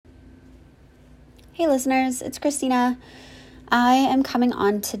Hey listeners, it's Christina. I am coming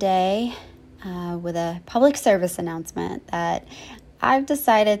on today with a public service announcement that I've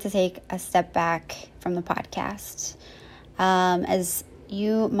decided to take a step back from the podcast. As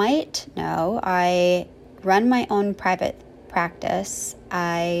you might know, I run my own private practice.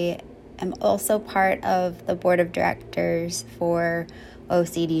 I am also part of the board of directors for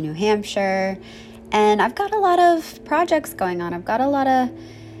OCD New Hampshire, and I've got a lot of projects going on. I've got a lot of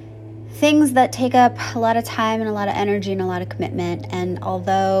things that take up a lot of time and a lot of energy and a lot of commitment. And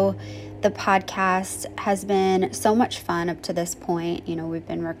although the podcast has been so much fun up to this point, we've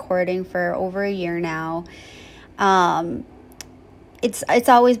been recording for over a year now. It's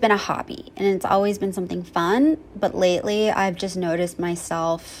always been a hobby and it's always been something fun. But lately I've just noticed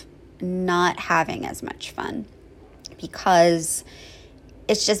myself not having as much fun because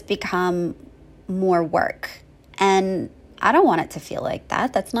it's just become more work. And I don't want it to feel like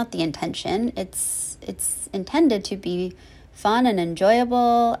that. That's not the intention. It's intended to be fun and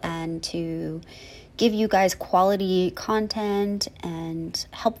enjoyable and to give you guys quality content and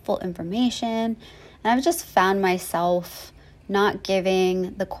helpful information. And I've just found myself not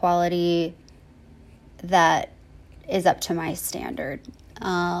giving the quality that is up to my standard.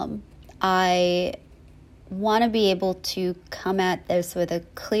 I want to be able to come at this with a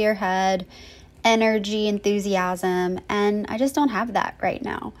clear head, energy, enthusiasm, and I just don't have that right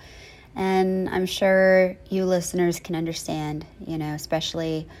now. And I'm sure you listeners can understand,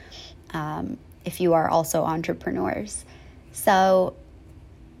 especially if you are also entrepreneurs. So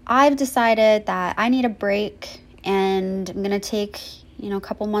I've decided that I need a break and I'm going to take, a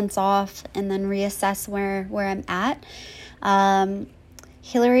couple months off and then reassess where I'm at.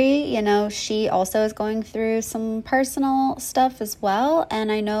 Hillary, she also is going through some personal stuff as well.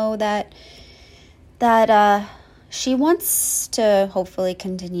 And I know that she wants to hopefully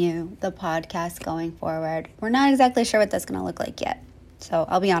continue the podcast going forward. We're not exactly sure what that's going to look like yet, so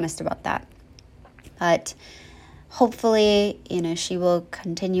I'll be honest about that. But hopefully, she will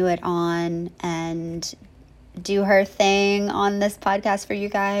continue it on and do her thing on this podcast for you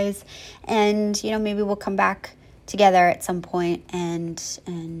guys. And, maybe we'll come back together at some point and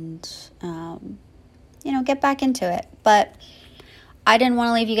get back into it. But I didn't want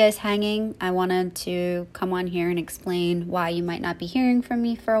to leave you guys hanging. I wanted to come on here and explain why you might not be hearing from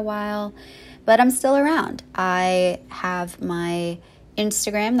me for a while, but I'm still around. I have my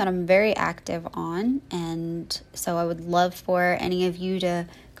Instagram that I'm very active on, and so I would love for any of you to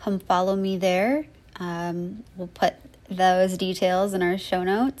come follow me there. We'll put those details in our show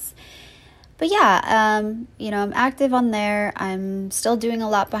notes. But yeah, I'm active on there. I'm still doing a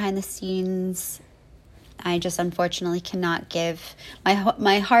lot behind the scenes. I just unfortunately cannot give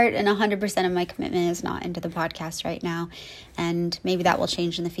my heart, and 100% of my commitment is not into the podcast right now. And maybe that will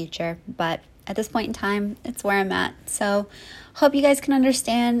change in the future. But at this point in time, it's where I'm at. So hope you guys can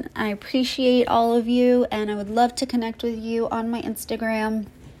understand. I appreciate all of you, and I would love to connect with you on my Instagram.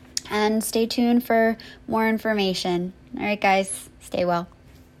 And stay tuned for more information. All right, guys, stay well.